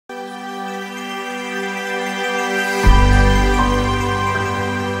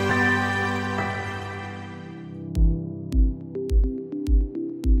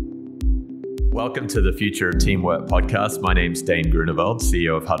Welcome to the Future of Teamwork podcast. My name's Dane Groeneveld,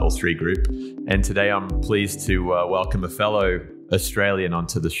 CEO of Huddle 3 Group. And today I'm pleased to welcome a fellow Australian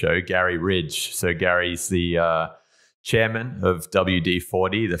onto the show, Garry Ridge. So Gary's the chairman of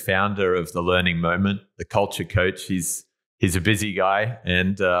WD-40, the founder of The Learning Moment, the culture coach. He's a busy guy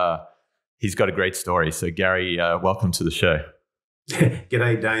and he's got a great story. So Garry, welcome to the show.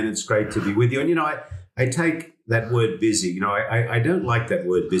 G'day, Dane. It's great to be with you. And, I take that word busy. I don't like that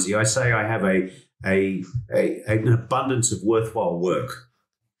word busy. I say I have an abundance of worthwhile work.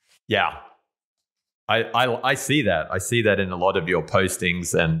 Yeah. I see that. I see that in a lot of your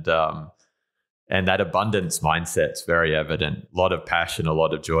postings, and that abundance mindset's very evident. A lot of passion, a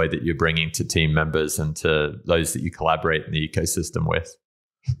lot of joy that you're bringing to team members and to those that you collaborate in the ecosystem with.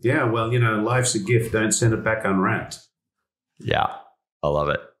 Yeah, well, life's a gift. Don't send it back unwrapped. Yeah, I love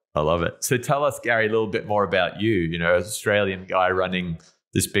it. I love it. So tell us, Garry, a little bit more about you. An Australian guy running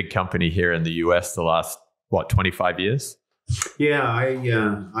this big company here in the US the last, 25 years? Yeah,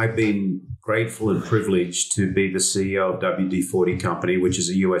 I've been grateful and privileged to be the CEO of WD-40 Company, which is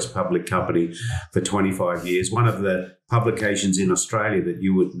a US public company, for 25 years. One of the publications in Australia that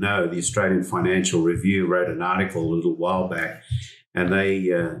you would know, the Australian Financial Review, wrote an article a little while back, and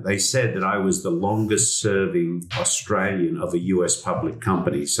they said that I was the longest serving Australian of a US public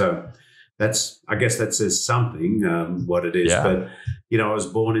company. So I guess that says something, what it is. Yeah. But, I was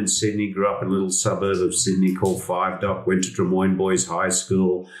born in Sydney, grew up in a little suburb of Sydney called Five Dock, went to Drummoyne Boys High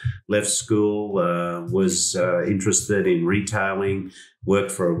School, left school, was interested in retailing,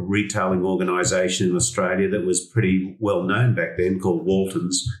 worked for a retailing organisation in Australia that was pretty well known back then called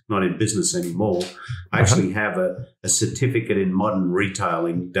Waltons, not in business anymore. I actually have a certificate in modern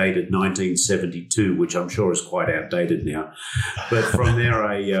retailing dated 1972, which I'm sure is quite outdated now. But from there,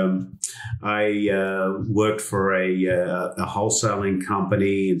 I worked for a wholesaling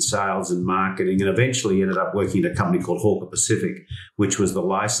company in sales and marketing, and eventually ended up working at a company called Hawker Pacific, which was the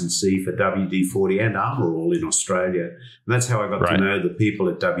licensee for WD-40 and Armour All in Australia. And that's how I got to know the people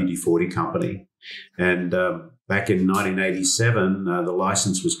at WD-40 Company. And back in 1987, the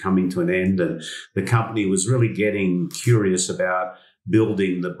license was coming to an end, and the company was really getting curious about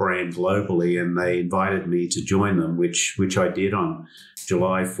building the brand globally, and they invited me to join them, which I did on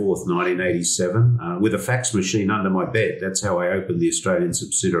July 4th, 1987, with a fax machine under my bed. That's how I opened the Australian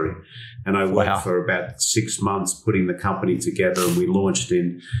subsidiary. And I worked for about 6 months putting the company together, and we launched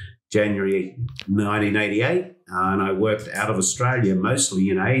in January 1988. And I worked out of Australia, mostly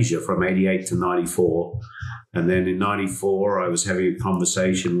in Asia, from 88 to 94. And then in 94, I was having a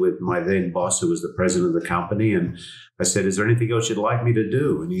conversation with my then boss, who was the president of the company. And I said, "Is there anything else you'd like me to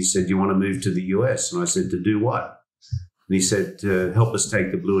do?" And he said, "Do you want to move to the US?" And I said, "To do what?" And he said, "Help us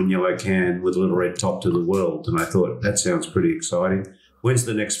take the blue and yellow can with a little red top to the world." And I thought, that sounds pretty exciting. When's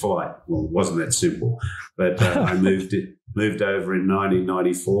the next flight? Well, it wasn't that simple. But I moved over in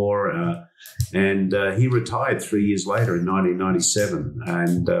 1994, and he retired 3 years later in 1997.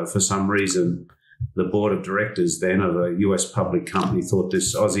 And for some reason, the board of directors then of a US public company thought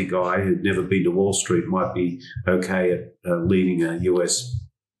this Aussie guy who'd never been to Wall Street might be okay at leading a US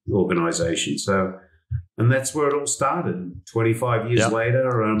organization. And that's where it all started. 25 years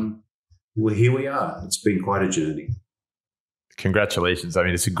later, here we are. It's been quite a journey. Congratulations. I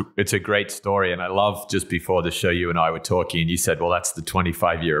mean, it's a great story. And I love, just before the show, you and I were talking and you said, well, that's the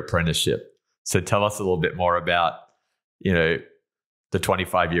 25-year apprenticeship. So tell us a little bit more about, the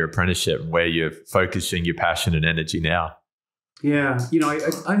 25-year apprenticeship and where you're focusing your passion and energy now. Yeah,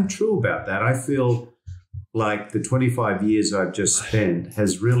 I'm true about that. I feel like the 25 years I've just spent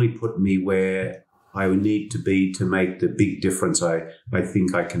has really put me where I need to be to make the big difference I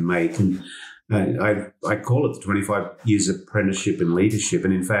think I can make. And I call it the 25 years apprenticeship in leadership.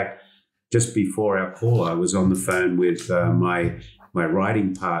 And in fact, just before our call, I was on the phone with my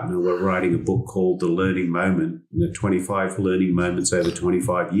writing partner. We're writing a book called The Learning Moment, the 25 learning moments over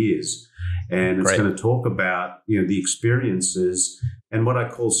 25 years. And it's going to talk about, the experiences and what I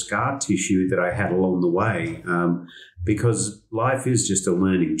call scar tissue that I had along the way, because life is just a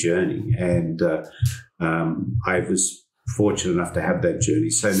learning journey. And I was fortunate enough to have that journey.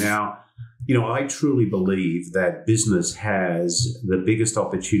 So now, I truly believe that business has the biggest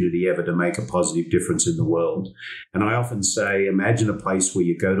opportunity ever to make a positive difference in the world. And I often say, imagine a place where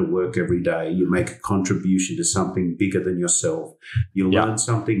you go to work every day, you make a contribution to something bigger than yourself, you learn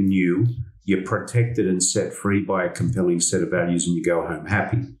something new, you're protected and set free by a compelling set of values, and you go home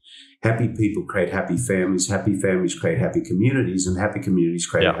happy. Happy people create happy families create happy communities, and happy communities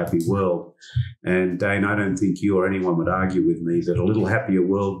create a happy world. And Dane, I don't think you or anyone would argue with me that a little happier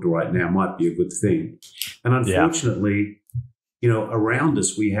world right now might be a good thing. And unfortunately, around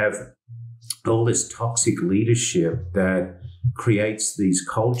us we have all this toxic leadership that creates these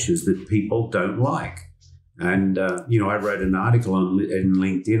cultures that people don't like. And, I wrote an article in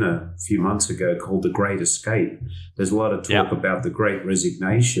LinkedIn a few months ago called The Great Escape. There's a lot of talk about the Great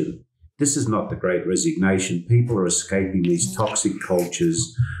Resignation. This is not the Great Resignation. People are escaping these toxic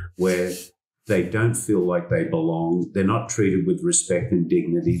cultures where they don't feel like they belong. They're not treated with respect and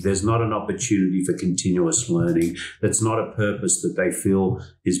dignity. There's not an opportunity for continuous learning. That's not a purpose that they feel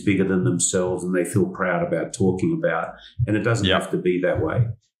is bigger than themselves and they feel proud about talking about. And it doesn't have to be that way.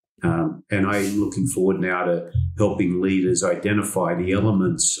 And I'm looking forward now to helping leaders identify the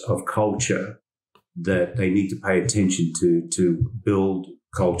elements of culture that they need to pay attention to build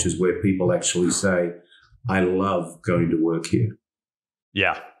cultures where people actually say, I love going to work here.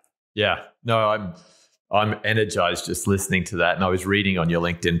 Yeah. No, I'm energized just listening to that. And I was reading on your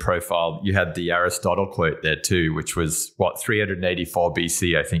LinkedIn profile, you had the Aristotle quote there too, which was 384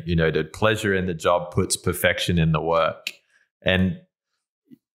 BC, I think you noted, pleasure in the job puts perfection in the work. And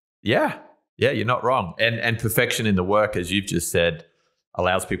yeah, you're not wrong. And perfection in the work, as you've just said,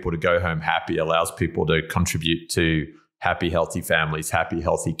 allows people to go home happy, allows people to contribute to happy, healthy families, happy,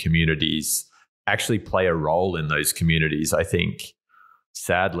 healthy communities, actually play a role in those communities. I think,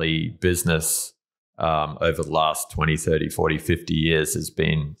 sadly, business over the last 20, 30, 40, 50 years has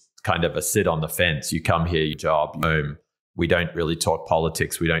been kind of a sit on the fence. You come here, you job, home. We don't really talk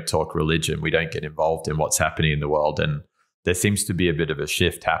politics. We don't talk religion. We don't get involved in what's happening in the world. And there seems to be a bit of a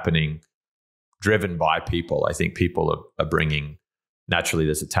shift happening driven by people. I think people are bringing, naturally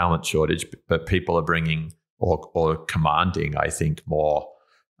there's a talent shortage, but people are bringing or commanding, I think, more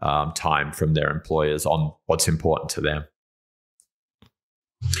time from their employers on what's important to them.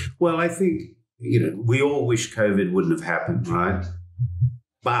 Well, I think, we all wish COVID wouldn't have happened, right?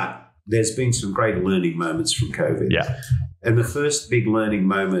 But there's been some great learning moments from COVID. Yeah. And the first big learning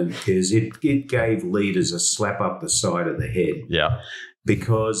moment is it gave leaders a slap up the side of the head. Yeah.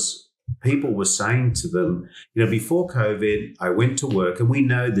 Because people were saying to them, before COVID, I went to work, and we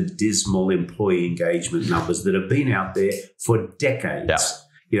know the dismal employee engagement numbers that have been out there for decades.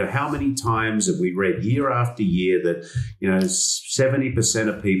 Yeah. How many times have we read year after year that, 70%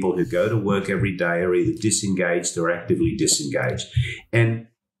 of people who go to work every day are either disengaged or actively disengaged. And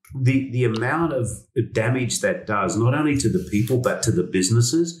the amount of damage that does, not only to the people, but to the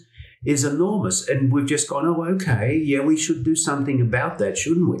businesses, is enormous. And we've just gone, oh, okay, yeah, we should do something about that,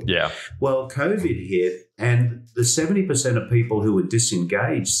 shouldn't we? Yeah. Well, COVID hit, and the 70% of people who were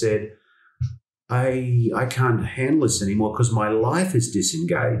disengaged said, I can't handle this anymore because my life is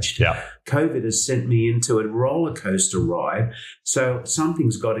disengaged. Yeah. COVID has sent me into a roller coaster ride. So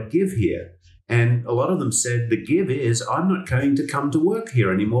something's got to give here. And a lot of them said the give is I'm not going to come to work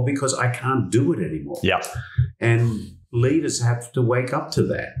here anymore because I can't do it anymore. Yeah. And leaders have to wake up to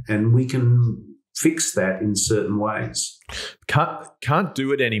that, and we can fix that in certain ways. Can't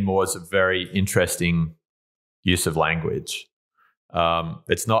do it anymore is a very interesting use of language.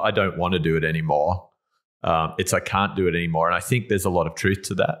 It's not I don't want to do it anymore. It's I can't do it anymore. And I think there's a lot of truth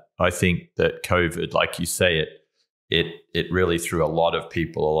to that. I think that COVID, like you say, it really threw a lot of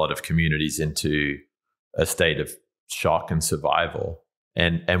people, a lot of communities into a state of shock and survival.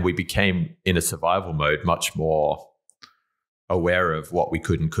 And we became, in a survival mode, much more aware of what we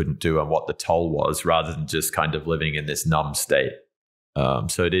could and couldn't do and what the toll was, rather than just kind of living in this numb state.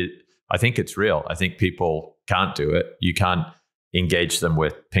 So I think it's real. I think people can't do it. You can't engage them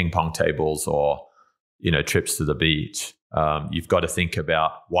with ping pong tables or, trips to the beach. You've got to think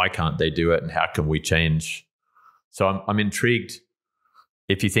about why can't they do it and how can we change. So I'm intrigued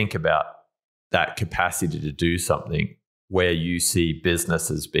if you think about that capacity to do something, where you see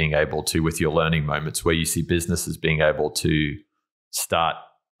businesses being able to, with your learning moments, where you see businesses being able to start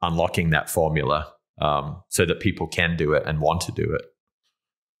unlocking that formula so that people can do it and want to do it.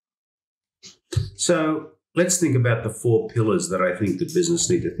 So let's think about the 4 pillars that I think that business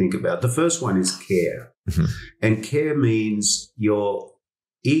need to think about. The first one is care. Mm-hmm. And care means your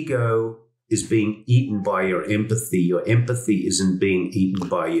ego is being eaten by your empathy. Your empathy isn't being eaten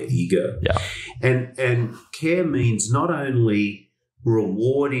by your ego. Yeah. And care means not only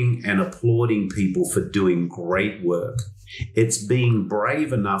rewarding and applauding people for doing great work, it's being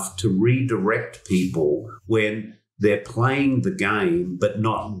brave enough to redirect people when they're playing the game but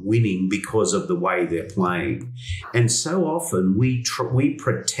not winning because of the way they're playing. And so often we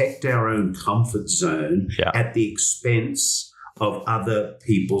protect our own comfort zone at the expense of other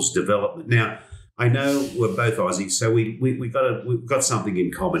people's development. Now, I know we're both Aussies, so we've got something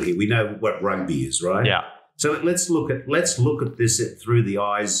in common here. We know what rugby is, right? Yeah. So let's look at this through the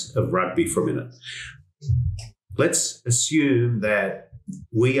eyes of rugby for a minute. Let's assume that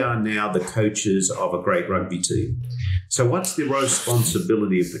we are now the coaches of a great rugby team. So what's the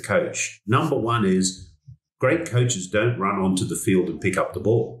responsibility of the coach? Number one is great coaches don't run onto the field and pick up the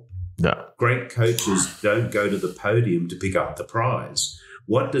ball. No. Great coaches don't go to the podium to pick up the prize.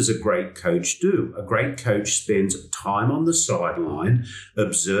 What does a great coach do? A great coach spends time on the sideline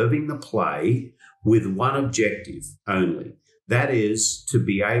observing the play with one objective only. That is to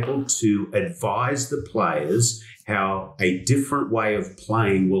be able to advise the players how a different way of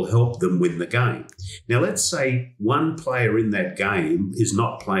playing will help them win the game. Now, let's say one player in that game is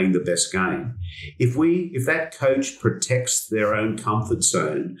not playing the best game. If that coach protects their own comfort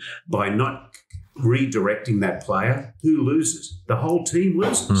zone by not redirecting that player, who loses? The whole team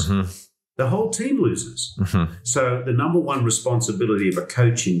loses. Mm-hmm. The whole team loses. Mm-hmm. So the number one responsibility of a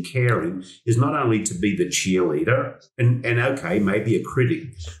coach in caring is not only to be the cheerleader and okay, maybe a critic,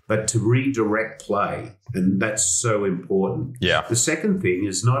 but to redirect play. And that's so important. Yeah. The second thing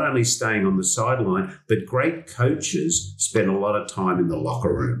is not only staying on the sideline, but great coaches spend a lot of time in the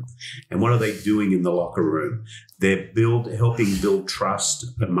locker room. And what are they doing in the locker room? They're helping build trust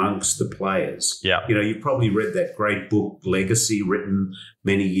amongst the players. Yeah. You know, you've probably read that great book, Legacy, written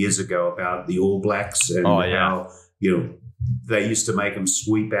many years ago about the All Blacks and how, you know, they used to make them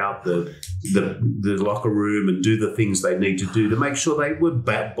sweep out the locker room and do the things they need to do to make sure they were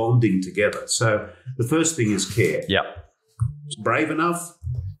bonding together. So the first thing is care. Yeah. Brave enough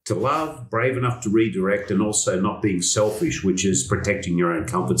to love, brave enough to redirect, and also not being selfish, which is protecting your own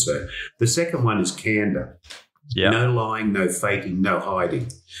comfort zone. The second one is candor. Yeah. No lying, no faking, no hiding.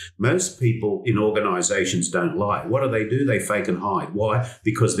 Most people in organizations don't lie. What do? They fake and hide. Why?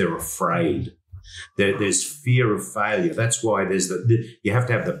 Because they're afraid. There's fear of failure. That's why you have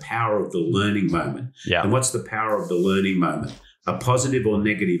to have the power of the learning moment. Yeah. And what's the power of the learning moment? A positive or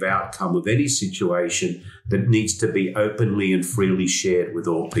negative outcome of any situation that needs to be openly and freely shared with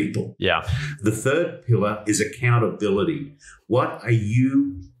all people. Yeah. The third pillar is accountability. What are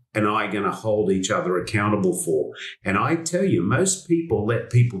you and I going to hold each other accountable for? And I tell you, most people let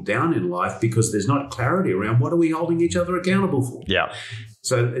people down in life because there's not clarity around what are we holding each other accountable for. Yeah.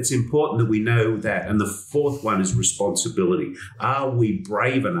 So it's important that we know that. And the fourth one is responsibility. Are we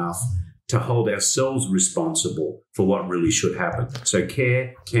brave enough to hold ourselves responsible for what really should happen? So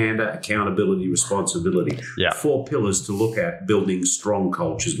care, candor, accountability, responsibility. Yeah. 4 pillars to look at building strong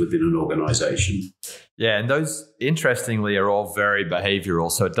cultures within an organization. Yeah, and those, interestingly, are all very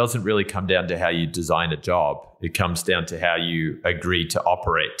behavioral. So it doesn't really come down to how you design a job. It comes down to how you agree to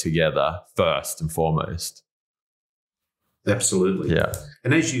operate together first and foremost. Absolutely. Yeah.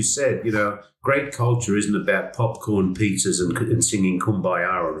 And as you said, you know, great culture isn't about popcorn, pizzas, and singing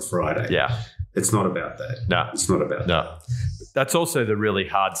Kumbaya on a Friday. Yeah. It's not about that. No. It's not about that. That's also the really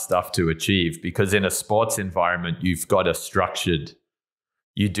hard stuff to achieve, because in a sports environment, you've got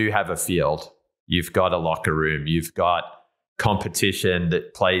you do have a field, you've got a locker room, you've got competition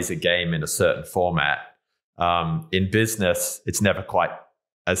that plays a game in a certain format. In business, it's never quite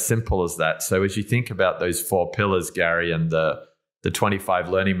as simple as that. So as you think about those 4 pillars, Garry, and the 25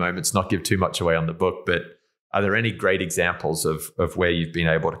 learning moments, not give too much away on the book, but are there any great examples of where you've been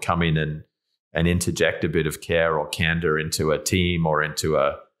able to come in and interject a bit of care or candor into a team or into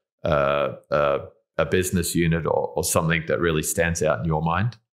a business unit or something that really stands out in your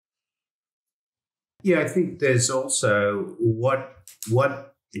mind? Yeah, I think there's also what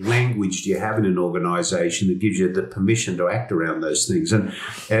language do you have in an organization that gives you the permission to act around those things? And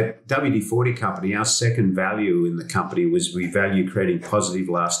at WD-40 Company, our second value in the company was we value creating positive,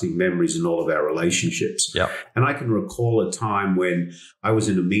 lasting memories in all of our relationships. Yep. And I can recall a time when I was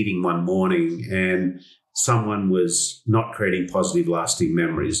in a meeting one morning and someone was not creating positive, lasting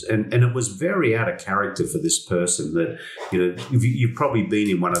memories. And it was very out of character for this person that, you know, you've probably been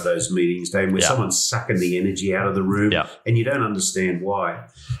in one of those meetings, Dave, where someone's sucking the energy out of the room and you don't understand why.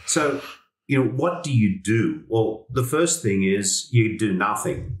 So, you know, what do you do? Well, the first thing is you do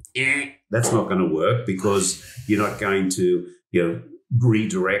nothing. That's not going to work because you're not going to, you know,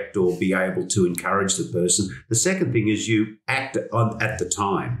 redirect or be able to encourage the person. The second thing is you act at the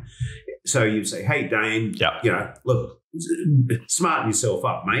time. So you say, hey, Dane, you know, look, smarten yourself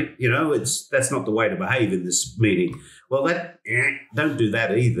up, mate. You know, that's not the way to behave in this meeting. Well, don't do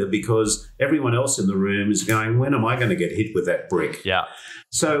that either, because everyone else in the room is going, when am I going to get hit with that brick? Yeah.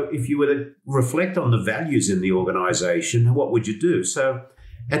 So if you were to reflect on the values in the organization, what would you do? So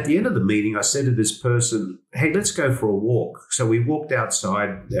at the end of the meeting, I said to this person, hey, let's go for a walk. So we walked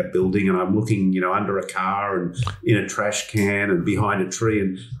outside that building and I'm looking, you know, under a car and in a trash can and behind a tree.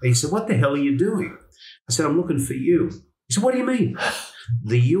 And he said, what the hell are you doing? I said, I'm looking for you. He said, what do you mean?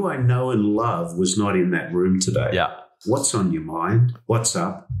 The you I know and love was not in that room today. Yeah. what's on your mind, what's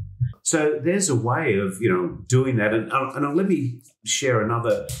up. So there's a way of, doing that. And let me share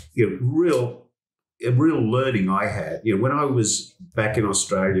another, real learning I had. When I was back in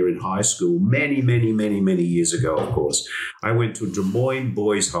Australia in high school, many, many, many, many years ago, of course, I went to Des Moines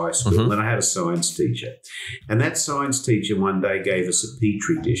Boys High School, and I had a science teacher. And that science teacher one day gave us a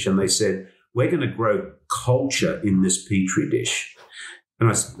petri dish, and they said, we're going to grow culture in this petri dish. And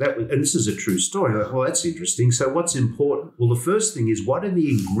this is a true story. I thought, well, that's interesting. So what's important? Well, the first thing is, what are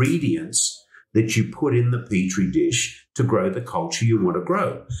the ingredients that you put in the petri dish to grow the culture you want to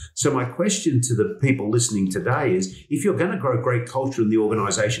grow? So my question to the people listening today is, if you're going to grow great culture in the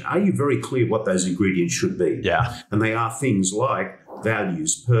organization, are you very clear what those ingredients should be? Yeah. And they are things like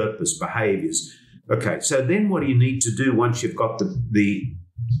values, purpose, behaviors. Okay, so then what do you need to do once you've got the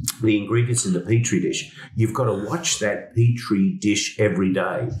ingredients in the petri dish? You've got to watch that petri dish every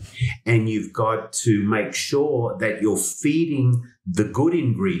day, and you've got to make sure that you're feeding the good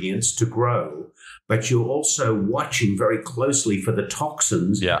ingredients to grow, but you're also watching very closely for the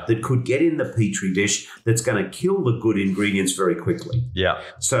toxins that could get in the petri dish that's going to kill the good ingredients very quickly. Yeah.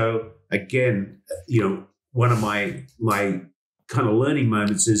 So again, one of my kind of learning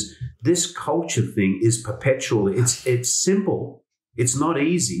moments is this culture thing is perpetual. It's simple. It's not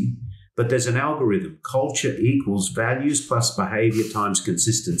easy, but there's an algorithm. Culture equals values plus behavior times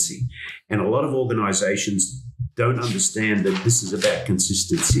consistency. And a lot of organizations don't understand that this is about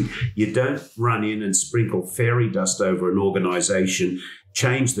consistency. You don't run in and sprinkle fairy dust over an organization,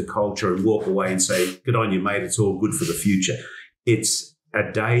 change the culture and walk away and say, good on you, mate, it's all good for the future. It's a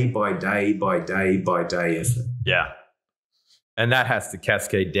day by day by day by day effort. Yeah. And that has to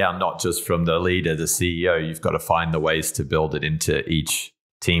cascade down, not just from the leader, the CEO. You've got to find the ways to build it into each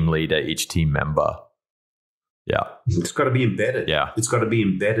team leader, each team member. Yeah. It's got to be embedded. Yeah. It's got to be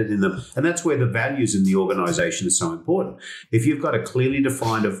embedded in them. And that's where the values in the organization are so important. If you've got a clearly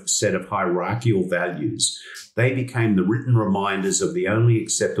defined set of hierarchical values, they became the written reminders of the only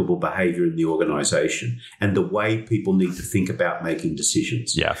acceptable behavior in the organization and the way people need to think about making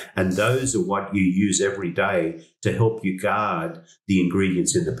decisions. Yeah. And those are what you use every day to help you guard the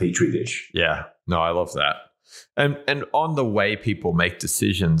ingredients in the petri dish. Yeah. No, I love that. And on the way people make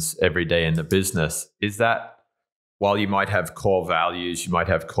decisions every day in the business, is that, while you might have core values, you might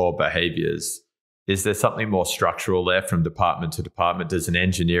have core behaviors, is there something more structural there from department to department? Does an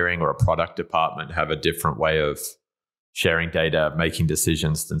engineering or a product department have a different way of sharing data, making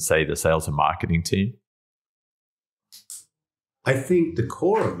decisions than, say, the sales and marketing team? I think the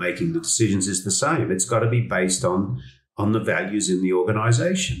core of making the decisions is the same. It's got to be based on the values in the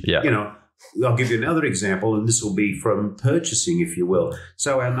organization. Yeah. I'll give you another example, and this will be from purchasing, if you will.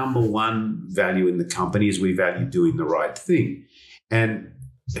 So our number one value in the company is we value doing the right thing. And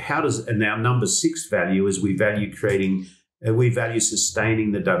our number 6 value is we value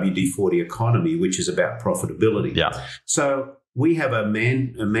sustaining the WD-40 economy, which is about profitability. Yeah. So we have a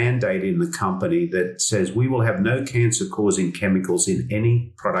mandate in the company that says we will have no cancer-causing chemicals in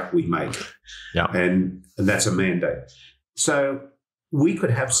any product we make. Yeah. And that's a mandate. So we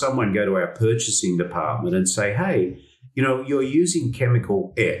could have someone go to our purchasing department and say, hey, you're using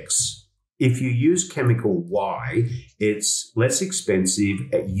chemical X. If you use chemical Y, it's less expensive.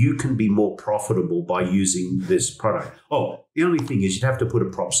 You can be more profitable by using this product. Oh, the only thing is you'd have to put a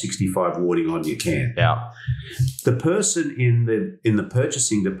Prop 65 warning on your can. Yeah. The person in the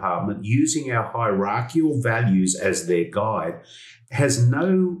purchasing department using our hierarchical values as their guide has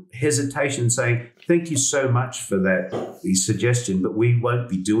no hesitation saying, thank you so much for that suggestion, but we won't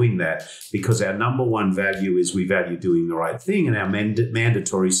be doing that because our number one value is we value doing the right thing, and our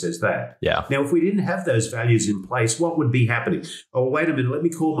mandatory says that. Yeah. Now, if we didn't have those values in place, what would be happening? Oh, wait a minute, let me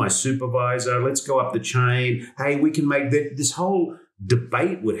call my supervisor. Let's go up the chain. Hey, we can make this whole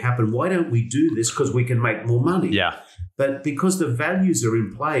debate would happen. Why don't we do this? Because we can make more money. Yeah. But because the values are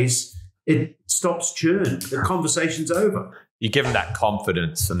in place, it stops churn. The conversation's over. You give them that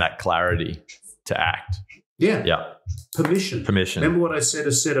confidence and that clarity to act. Yeah. Yeah. Permission. Permission. Remember what I said?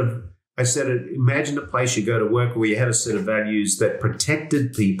 Imagine a place you go to work where you had a set of values that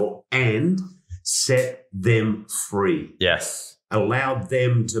protected people and set them free. Yes. Allowed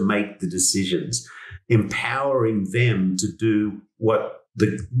them to make the decisions, empowering them to do what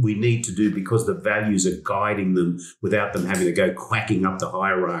we need to do because the values are guiding them without them having to go quacking up the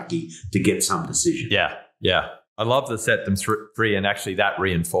hierarchy to get some decision. Yeah. Yeah. I love the set them free, and actually that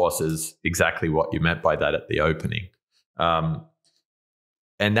reinforces exactly what you meant by that at the opening. And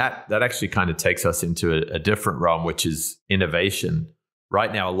that actually kind of takes us into a different realm, which is innovation.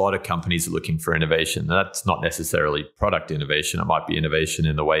 Right now, a lot of companies are looking for innovation. That's not necessarily product innovation. It might be innovation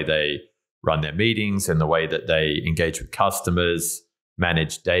in the way they run their meetings and the way that they engage with customers,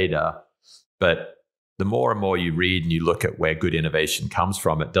 manage data. But the more and more you read and you look at where good innovation comes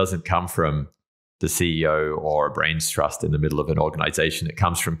from, it doesn't come from the CEO or a brains trust in the middle of an organization. It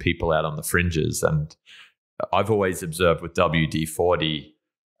comes from people out on the fringes. And I've always observed with WD-40,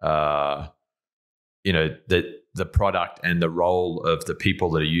 that the product and the role of the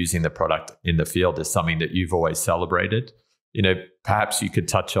people that are using the product in the field is something that you've always celebrated. Perhaps you could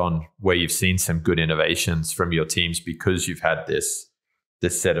touch on where you've seen some good innovations from your teams because you've had this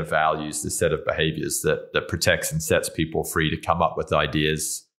set of values, this set of behaviors that protects and sets people free to come up with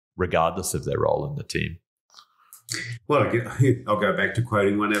ideas regardless of their role in the team. Well, I'll go back to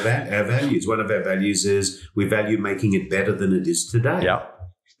quoting one of our values. One of our values is we value making it better than it is today. Yeah.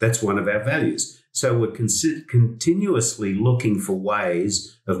 That's one of our values. So we're continuously looking for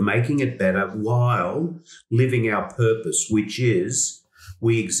ways of making it better while living our purpose, which is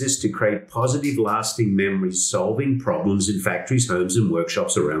we exist to create positive, lasting memories, solving problems in factories, homes, and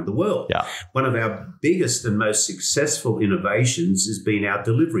workshops around the world. Yeah. One of our biggest and most successful innovations has been our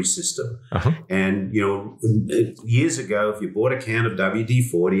delivery system. Uh-huh. And, years ago, if you bought a can of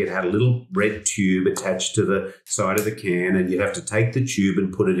WD-40, it had a little red tube attached to the side of the can, and you'd have to take the tube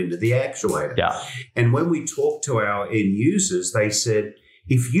and put it into the actuator. Yeah. And when we talked to our end users, they said,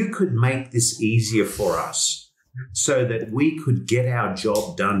 if you could make this easier for us, so that we could get our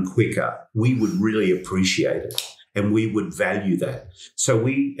job done quicker, we would really appreciate it and we would value that. So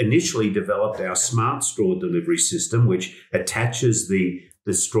we initially developed our smart straw delivery system, which attaches the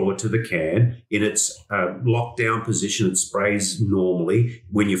straw to the can. In its lockdown position, it sprays normally.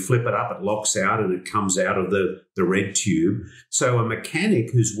 When you flip it up, it locks out and it comes out of the red tube. So a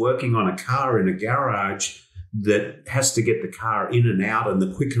mechanic who's working on a car in a garage that has to get the car in and out, and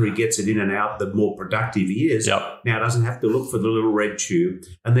the quicker he gets it in and out, the more productive he is. Yep. Now doesn't have to look for the little red tube.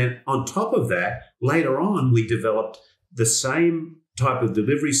 And then on top of that, later on, we developed the same type of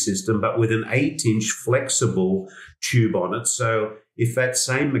delivery system, but with an 8-inch flexible tube on it. So if that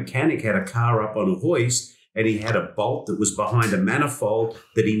same mechanic had a car up on a hoist and he had a bolt that was behind a manifold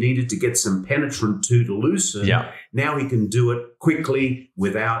that he needed to get some penetrant to loosen, now he can do it quickly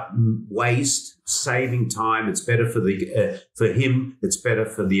without waste, saving time. It's better for him. It's better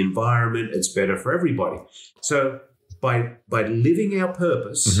for the environment. It's better for everybody. So by living our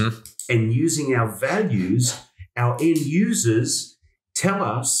purpose and using our values, our end users tell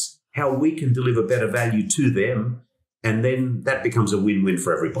us how we can deliver better value to them, and then that becomes a win-win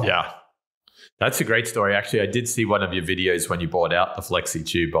for everybody. Yeah. That's a great story. Actually, I did see one of your videos when you brought out the Flexi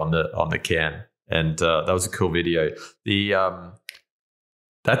Tube on the can, and that was a cool video. It's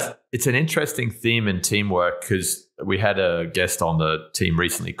an interesting theme in teamwork because we had a guest on the team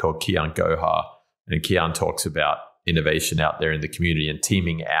recently called Kian Gohar, and Kian talks about innovation out there in the community and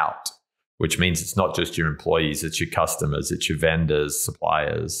teaming out, which means it's not just your employees, it's your customers, it's your vendors,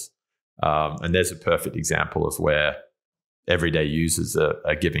 suppliers, and there's a perfect example of where everyday users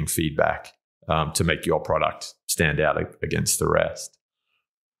are giving feedback to make your product stand out against the rest.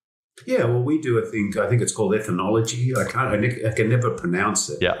 Yeah, well, we do a thing, I think it's called ethnology. I can never pronounce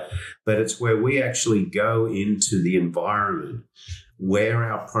it. Yeah. But it's where we actually go into the environment where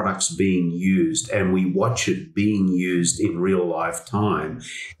our product's being used and we watch it being used in real life time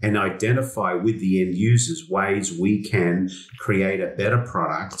and identify with the end users ways we can create a better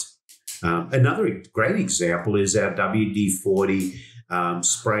product. Another great example is our WD-40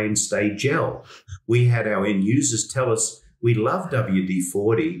 spray and stay gel. We had our end users tell us, we love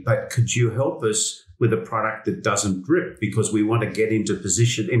WD-40, but could you help us with a product that doesn't drip? Because we want to get into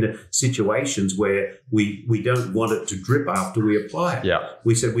situations where we don't want it to drip after we apply it. Yeah.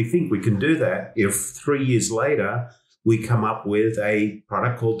 We said, we think we can do that if 3 years later we come up with a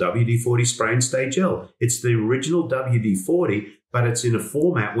product called WD-40 spray and stay gel. It's the original WD-40, but it's in a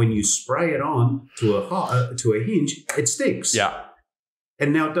format when you spray it on to a hinge, it sticks. Yeah.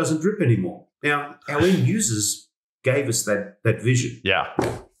 And now it doesn't drip anymore. Now, our end users gave us that vision. Yeah,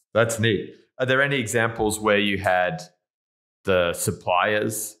 that's neat. Are there any examples where you had the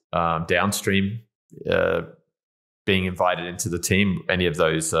suppliers downstream being invited into the team? Any of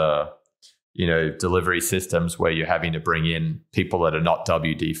those, delivery systems where you're having to bring in people that are not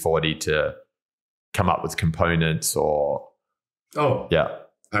WD-40 to come up with components or? Oh, yeah.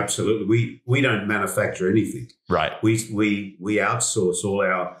 Absolutely. We don't manufacture anything. Right. We outsource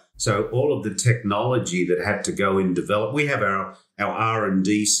all of the technology that had to go in develop. We have our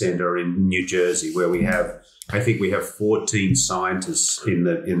R&D center in New Jersey where we have 14 scientists in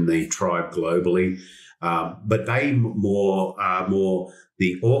the tribe globally. But they are more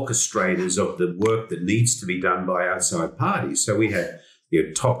the orchestrators of the work that needs to be done by outside parties. So we had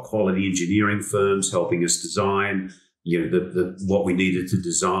top quality engineering firms helping us design what we needed to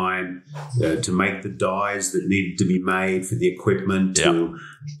design, to make the dies that needed to be made for the equipment,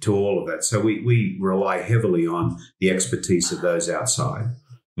 to all of that. So we rely heavily on the expertise of those outside.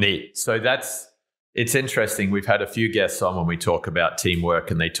 Neat. So it's interesting. We've had a few guests on when we talk about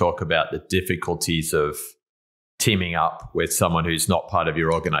teamwork, and they talk about the difficulties of teaming up with someone who's not part of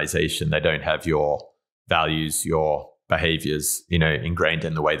your organization. They don't have your values, your behaviors, ingrained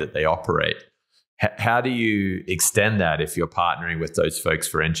in the way that they operate. How do you extend that if you're partnering with those folks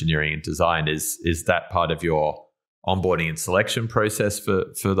for engineering and design? Is that part of your onboarding and selection process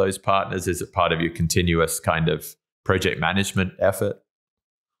for those partners? Is it part of your continuous kind of project management effort?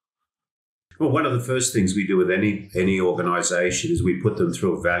 Well, one of the first things we do with any organization is we put them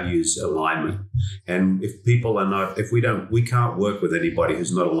through a values alignment. And if people are not, we can't work with anybody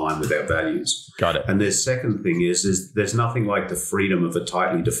who's not aligned with our values. Got it. And the second thing is there's nothing like the freedom of a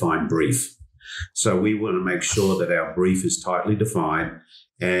tightly defined brief. So we want to make sure that our brief is tightly defined,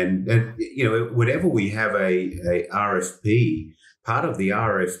 and whenever we have a RFP, part of the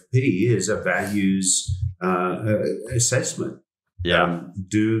RFP is a values assessment. Yeah,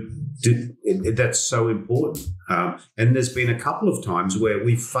 that's so important. And there's been a couple of times where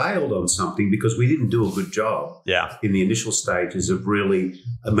we failed on something because we didn't do a good job. Yeah, in the initial stages of really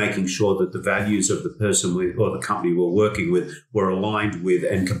making sure that the values of the person or the company we're working with were aligned with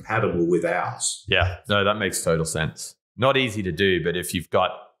and compatible with ours. Yeah, no, that makes total sense. Not easy to do, but if you've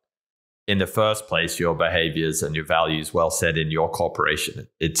got in the first place your behaviors and your values well set in your corporation,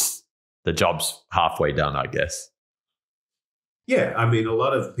 the job's halfway done, I guess. Yeah, I mean, a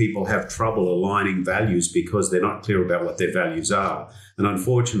lot of people have trouble aligning values because they're not clear about what their values are. And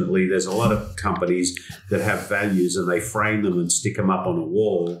unfortunately, there's a lot of companies that have values and they frame them and stick them up on a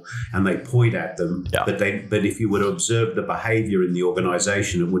wall and they point at them. Yeah. But if you were to observe the behavior in the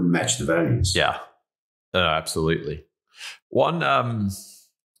organization, it wouldn't match the values. Yeah, absolutely. One,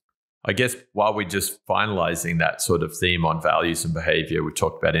 I guess while we're just finalizing that sort of theme on values and behavior, we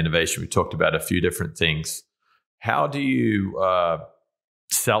talked about innovation, we talked about a few different things. How do you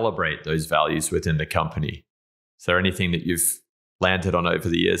celebrate those values within the company? Is there anything that you've landed on over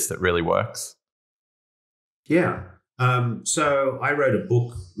the years that really works? Yeah. So I wrote a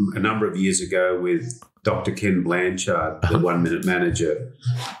book a number of years ago with Dr. Ken Blanchard, the 1 Minute Manager.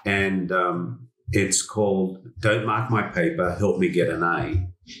 And it's called Don't Mark My Paper, Help Me Get an A.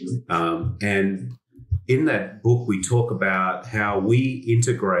 And in that book, we talk about how we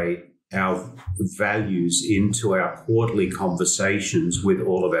integrate our values into our quarterly conversations with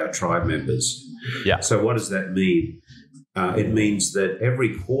all of our tribe members. Yeah. So what does that mean? It means that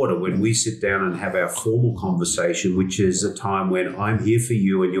every quarter when we sit down and have our formal conversation, which is a time when I'm here for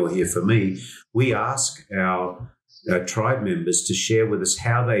you and you're here for me, we ask our tribe members to share with us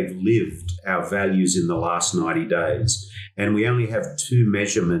how they've lived our values in the last 90 days. And we only have two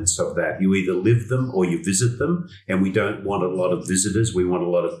measurements of that. You either live them or you visit them. And we don't want a lot of visitors. We want a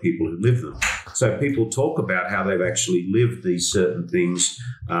lot of people who live them. So people talk about how they've actually lived these certain things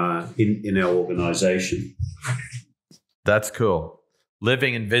in our organization. That's cool.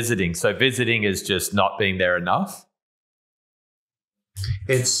 Living and visiting. So visiting is just not being there enough?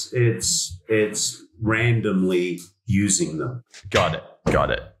 It's randomly using them. Got it.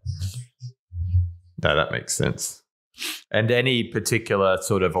 No, that makes sense. And any particular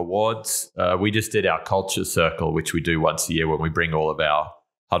sort of awards? We just did our culture circle, which we do once a year when we bring all of our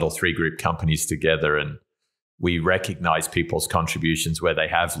Huddle 3 group companies together and we recognize people's contributions where they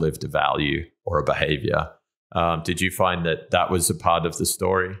have lived a value or a behavior. Did you find that was a part of the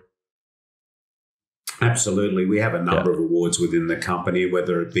story? Absolutely. We have a number of awards within the company,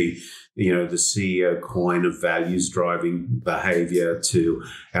 whether it be, the CEO coin of values driving behavior to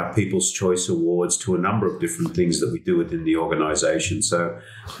our People's Choice Awards to a number of different things that we do within the organization. So,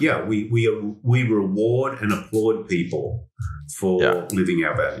 we reward and applaud people for living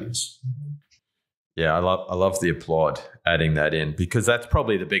our values. Yeah, I love the applaud, adding that in, because that's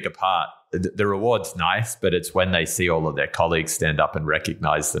probably the bigger part. The reward's nice, but it's when they see all of their colleagues stand up and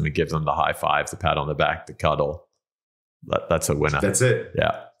recognize them and give them the high five, the pat on the back, the cuddle. That's a winner. That's it.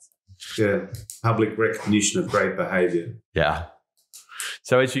 Yeah. Yeah. Public recognition of great behavior. Yeah.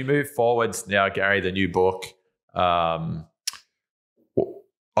 So as you move forwards now, Garry, the new book,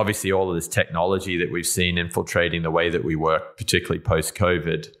 obviously all of this technology that we've seen infiltrating the way that we work, particularly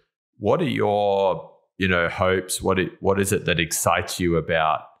post-COVID, what are your, hopes? What is it that excites you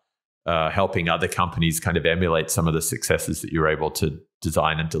about helping other companies kind of emulate some of the successes that you're able to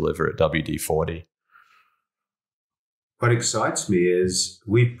design and deliver at WD-40? what excites me is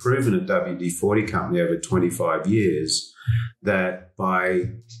we've proven at WD-40 Company over 25 years that by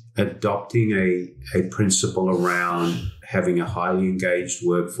adopting a principle around having a highly engaged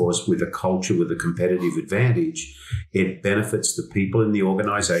workforce with a culture with a competitive advantage, it benefits the people in the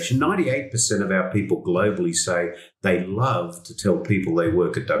organization. 98% of our people globally say they love to tell people they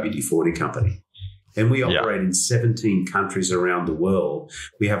work at WD-40 Company. And we operate in 17 countries around the world.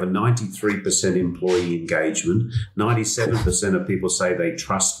 We have a 93% employee engagement. 97% of people say they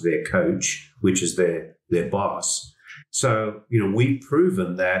trust their coach, which is their boss. So, we've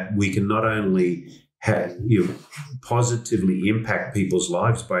proven that we can not only positively impact people's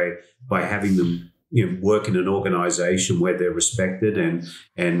lives by having them, work in an organization where they're respected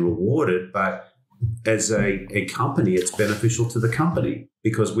and rewarded, but as a company, it's beneficial to the company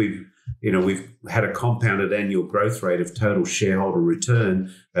because we've had a compounded annual growth rate of total shareholder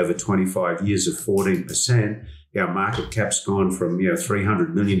return over 25 years of 14%. Our market cap's gone from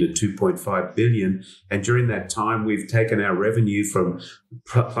 300 million to 2.5 billion, and during that time, we've taken our revenue from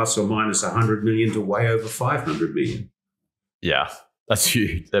plus or minus 100 million to way over 500 million. Yeah, that's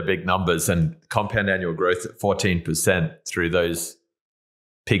huge. They're big numbers, and compound annual growth at 14% through those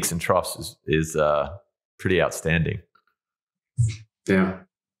peaks and troughs is pretty outstanding. Yeah.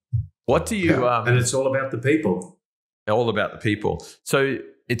 What do you? And it's all about the people. All about the people. So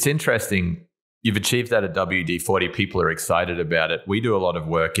it's interesting. You've achieved that at WD-40. People are excited about it. We do a lot of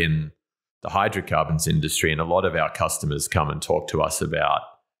work in the hydrocarbons industry, and a lot of our customers come and talk to us about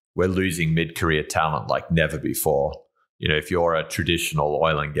we're losing mid-career talent like never before. If you're a traditional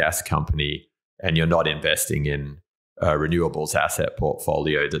oil and gas company and you're not investing in a renewables asset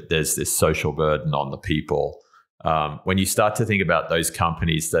portfolio, that there's this social burden on the people. When you start to think about those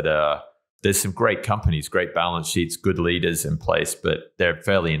companies there's some great companies, great balance sheets, good leaders in place, but they're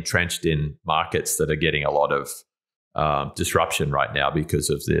fairly entrenched in markets that are getting a lot of disruption right now because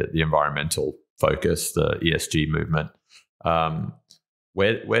of the environmental focus, the ESG movement.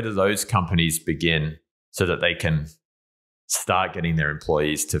 Where do those companies begin so that they can start getting their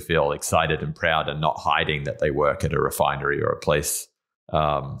employees to feel excited and proud and not hiding that they work at a refinery or a place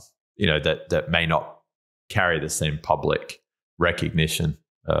that may not carry the same public recognition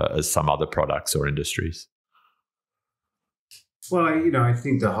as some other products or industries? Well, I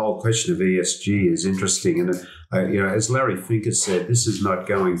think the whole question of ESG is interesting. And, as Larry Fink has said, this is not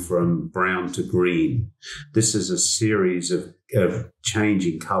going from brown to green. This is a series of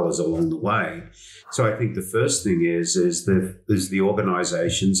changing colors along the way. So I think the first thing is the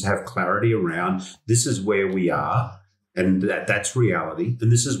organizations have clarity around this is where we are, and that's reality,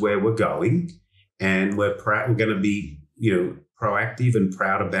 and this is where we're going. And we're going to be, proactive and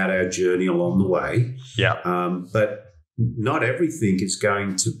proud about our journey along the way. Yeah. But not everything is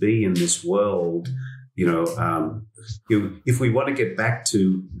going to be in this world. If we want to get back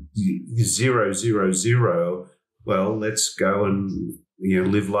to 0, well, let's go and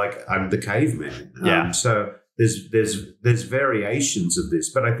live like I'm the caveman. Yeah. So there's variations of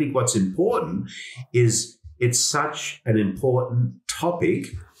this, but I think what's important is it's such an important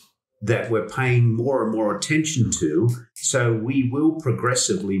topic that we're paying more and more attention to. So we will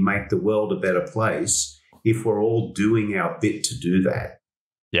progressively make the world a better place if we're all doing our bit to do that.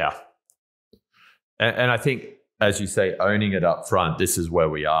 Yeah. And I think, as you say, owning it up front, this is where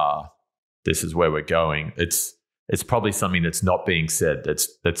we are, this is where we're going. It's probably something that's not being said,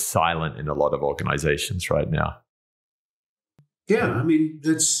 that's silent in a lot of organizations right now. Yeah, I mean,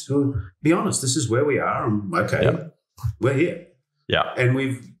 let's be honest, this is where we are. We're here. Yeah. And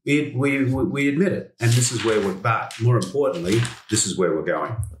we admit it. And this is where but more importantly, this is where we're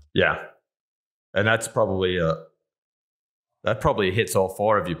going. Yeah. And that's probably hits all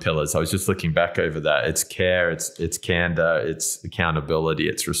four of your pillars. I was just looking back over that. It's care, it's candor, it's accountability,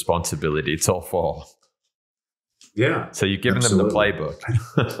 it's responsibility. It's all four. Yeah. So you've given them the playbook.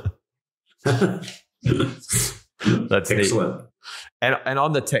 That's excellent. Neat. And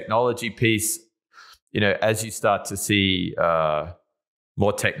on the technology piece, as you start to see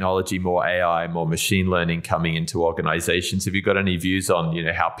more technology, more AI, more machine learning coming into organizations, have you got any views on,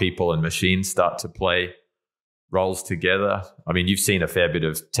 how people and machines start to play roles together? I mean, you've seen a fair bit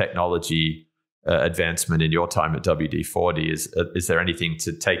of technology advancement in your time at WD-40. Is there anything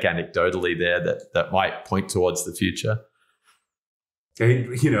to take anecdotally there that might point towards the future?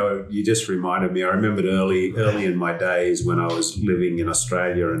 You just reminded me. I remembered early in my days when I was living in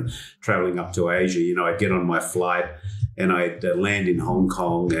Australia and traveling up to Asia. I'd get on my flight and I'd land in Hong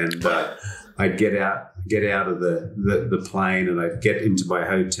Kong, and I'd get out of the plane, and I'd get into my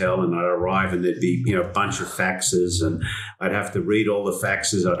hotel, and I'd arrive, and there'd be a bunch of faxes, and I'd have to read all the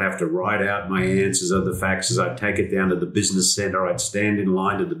faxes. I'd have to write out my answers of the faxes. I'd take it down to the business center. I'd stand in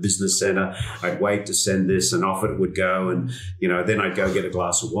line at the business center. I'd wait to send this, and off it would go. And then I'd go get a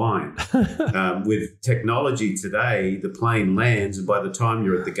glass of wine. With technology today, the plane lands, and by the time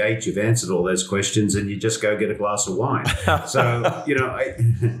you're at the gate, you've answered all those questions, and you just go get a glass of wine. So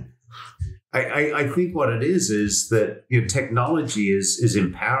I think what it is that technology is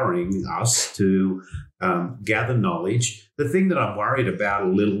empowering us to gather knowledge. The thing that I'm worried about a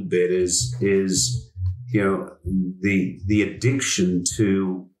little bit is the addiction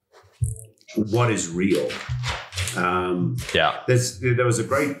to what is real. There was a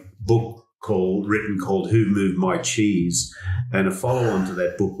great book written called "Who Moved My Cheese," and a follow-on to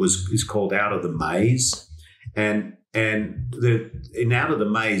that book is called "Out of the Maze," and in Out of the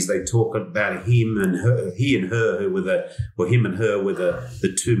Maze, they talk about him and her, him and her were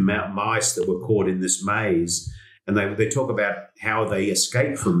the two mice that were caught in this maze. And they talk about how they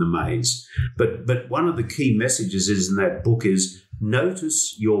escaped from the maze. But one of the key messages in that book is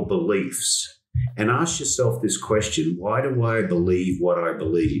notice your beliefs and ask yourself this question: why do I believe what I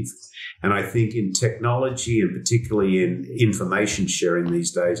believe? And I think in technology, and particularly in information sharing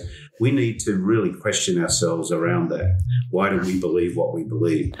these days, we need to really question ourselves around that. Why do we believe what we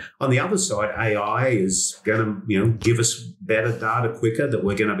believe? On the other side, AI is going to give us better data quicker, that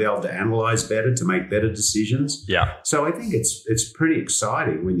we're going to be able to analyze better, to make better decisions. Yeah. So I think it's pretty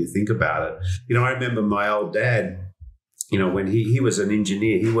exciting when you think about it. I remember my old dad. When he was an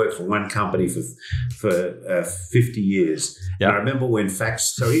engineer, he worked for one company for 50 years. Yeah. And I remember when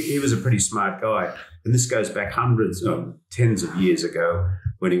fax, so he was a pretty smart guy. And this goes back tens of years ago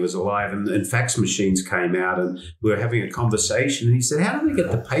when he was alive. And fax machines came out, and we were having a conversation. And he said, how do we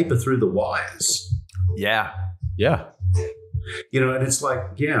get the paper through the wires? Yeah. Yeah. And it's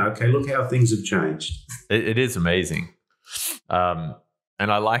like, okay, look how things have changed. It is amazing. And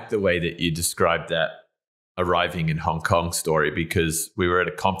I like the way that you described that arriving in Hong Kong story, because we were at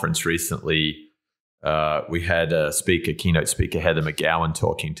a conference recently. We had a keynote speaker, Heather McGowan,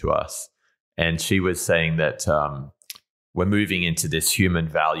 talking to us. And she was saying that we're moving into this human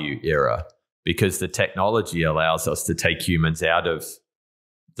value era because the technology allows us to take humans out of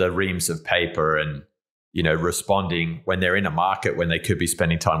the reams of paper and, responding when they're in a market, when they could be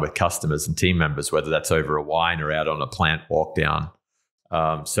spending time with customers and team members, whether that's over a wine or out on a plant walk down.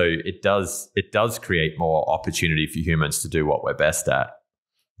 So it does create more opportunity for humans to do what we're best at,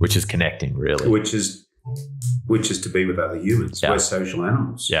 which is connecting, really. Which is to be with other humans. Yeah. We're social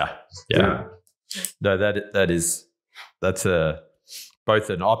animals. Yeah. No, that's both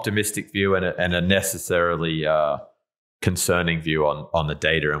an optimistic view and a necessarily concerning view on the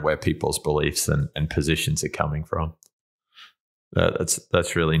data and where people's beliefs and positions are coming from.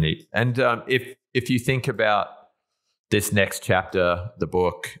 That's really neat. And if you think about this next chapter, the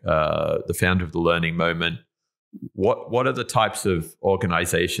book, The Founder of the Learning Moment, what are the types of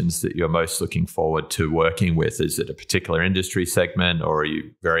organizations that you're most looking forward to working with? Is it a particular industry segment, or are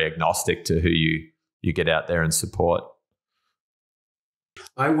you very agnostic to who you get out there and support?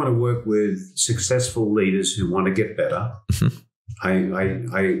 I want to work with successful leaders who want to get better.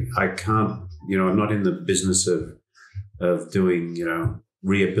 I can't, I'm not in the business of doing,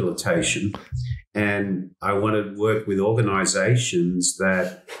 rehabilitation. And I want to work with organizations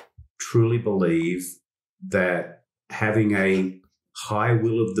that truly believe that having a high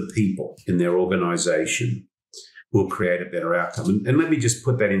will of the people in their organization will create a better outcome. And let me just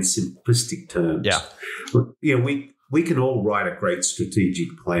put that in simplistic terms. Yeah. We can all write a great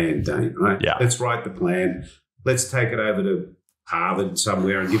strategic plan, Dane, right? Yeah. Let's write the plan. Let's take it over to Harvard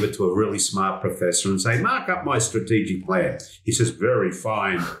somewhere and give it to a really smart professor and say, mark up my strategic plan. He says, very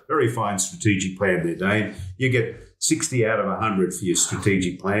fine strategic plan there, Dane. You get 60 out of 100 for your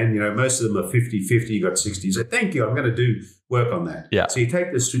strategic plan. Most of them are 50-50. You got 60. You say, thank you, I'm going to do work on that. Yeah. So you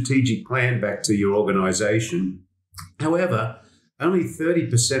take the strategic plan back to your organization. However, only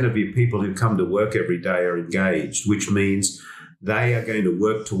 30% of your people who come to work every day are engaged, which means they are going to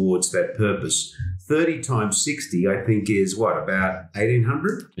work towards that purpose. 30 times 60, I think, is about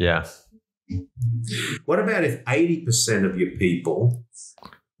 1,800? Yeah. What about if 80% of your people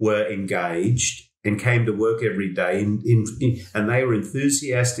were engaged and came to work every day and they were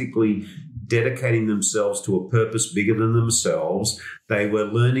enthusiastically dedicating themselves to a purpose bigger than themselves? They were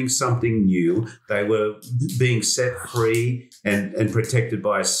learning something new. They were being set free and protected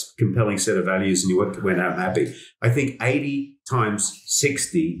by a compelling set of values, and you went home happy. I think 80 times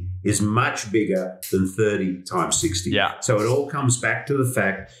 60 is much bigger than 30 times 60. Yeah. So it all comes back to the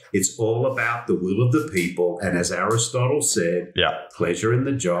fact it's all about the will of the people. And as Aristotle said, pleasure in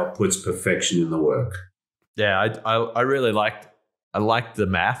the job puts perfection in the work. Yeah, I really like the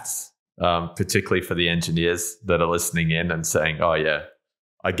maths, particularly for the engineers that are listening in and saying, oh, yeah,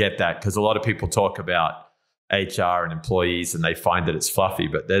 I get that. Because a lot of people talk about HR and employees and they find that it's fluffy,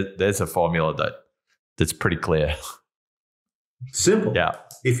 but there's a formula that's pretty clear. Simple. Yeah.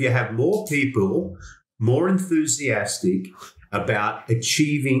 If you have more people, more enthusiastic about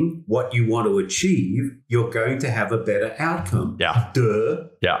achieving what you want to achieve, you're going to have a better outcome. Yeah. Duh.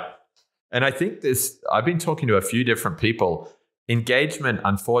 Yeah. And I think I've been talking to a few different people. Engagement,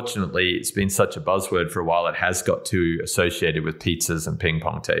 unfortunately, it's been such a buzzword for a while. It has got too associated with pizzas and ping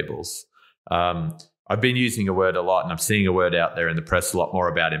pong tables. I've been using a word a lot, and I'm seeing a word out there in the press a lot more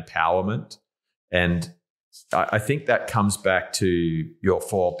about empowerment. And I think that comes back to your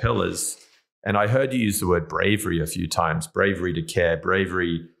 4 pillars. And I heard you use the word bravery a few times. Bravery to care,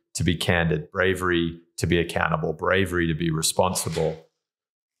 bravery to be candid, bravery to be accountable, bravery to be responsible.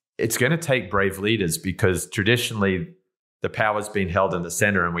 It's going to take brave leaders because traditionally the power's been held in the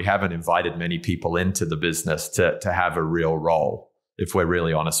center and we haven't invited many people into the business to have a real role, if we're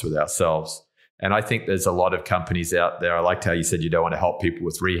really honest with ourselves. And I think there's a lot of companies out there. I liked how you said you don't want to help people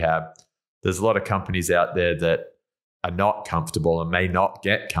with rehab. There's a lot of companies out there that are not comfortable and may not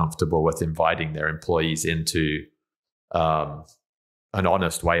get comfortable with inviting their employees into an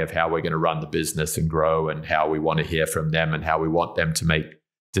honest way of how we're going to run the business and grow and how we want to hear from them and how we want them to make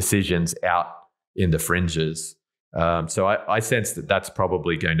decisions out in the fringes. So I sense that that's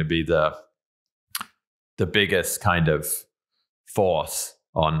probably going to be the biggest kind of force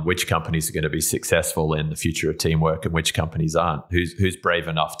on which companies are going to be successful in the future of teamwork and which companies aren't. Who's brave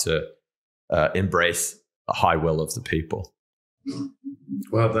enough to embrace a high will of the people?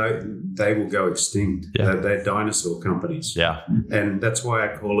 Well, they will go extinct. Yeah. They're dinosaur companies. Yeah. And that's why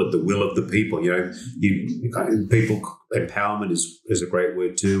I call it the will of the people. People, empowerment is a great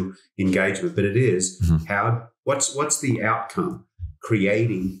word too, engagement, but it is what's the outcome?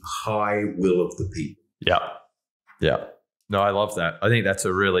 Creating high will of the people. Yeah. Yeah. No, I love that. I think that's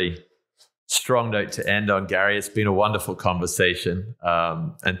a really strong note to end on, Garry. It's been a wonderful conversation.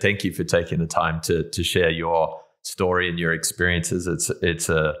 And thank you for taking the time to share your story and your experiences. It's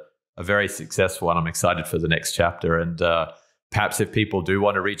a very successful one. I'm excited for the next chapter. And perhaps if people do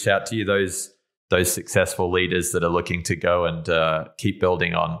want to reach out to you, those successful leaders that are looking to go and keep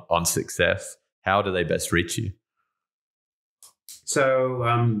building on success, how do they best reach you? So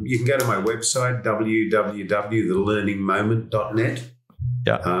you can go to my website, www.thelearningmoment.net.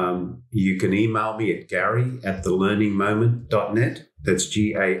 Yeah. You can email me at gary@thelearningmoment.net. That's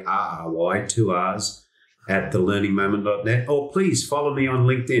GARRY, 2 R's, at thelearningmoment.net. Or please follow me on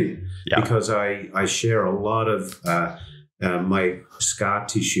LinkedIn because I share a lot of my scar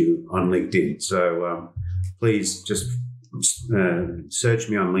tissue on LinkedIn. So please just search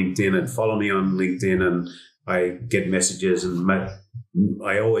me on LinkedIn and follow me on LinkedIn, and I get messages and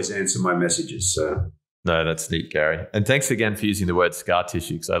I always answer my messages. So. No, that's neat, Garry. And thanks again for using the word scar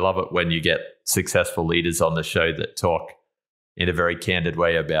tissue, because I love it when you get successful leaders on the show that talk in a very candid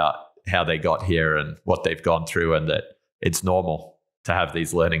way about how they got here and what they've gone through, and that it's normal to have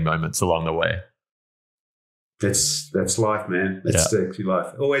these learning moments along the way. That's life, man. That's actually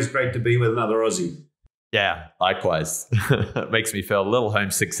life. Always great to be with another Aussie. Yeah, likewise. It makes me feel a little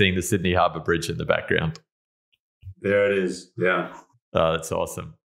homesick seeing the Sydney Harbour Bridge in the background. There it is. Yeah. Oh, that's awesome.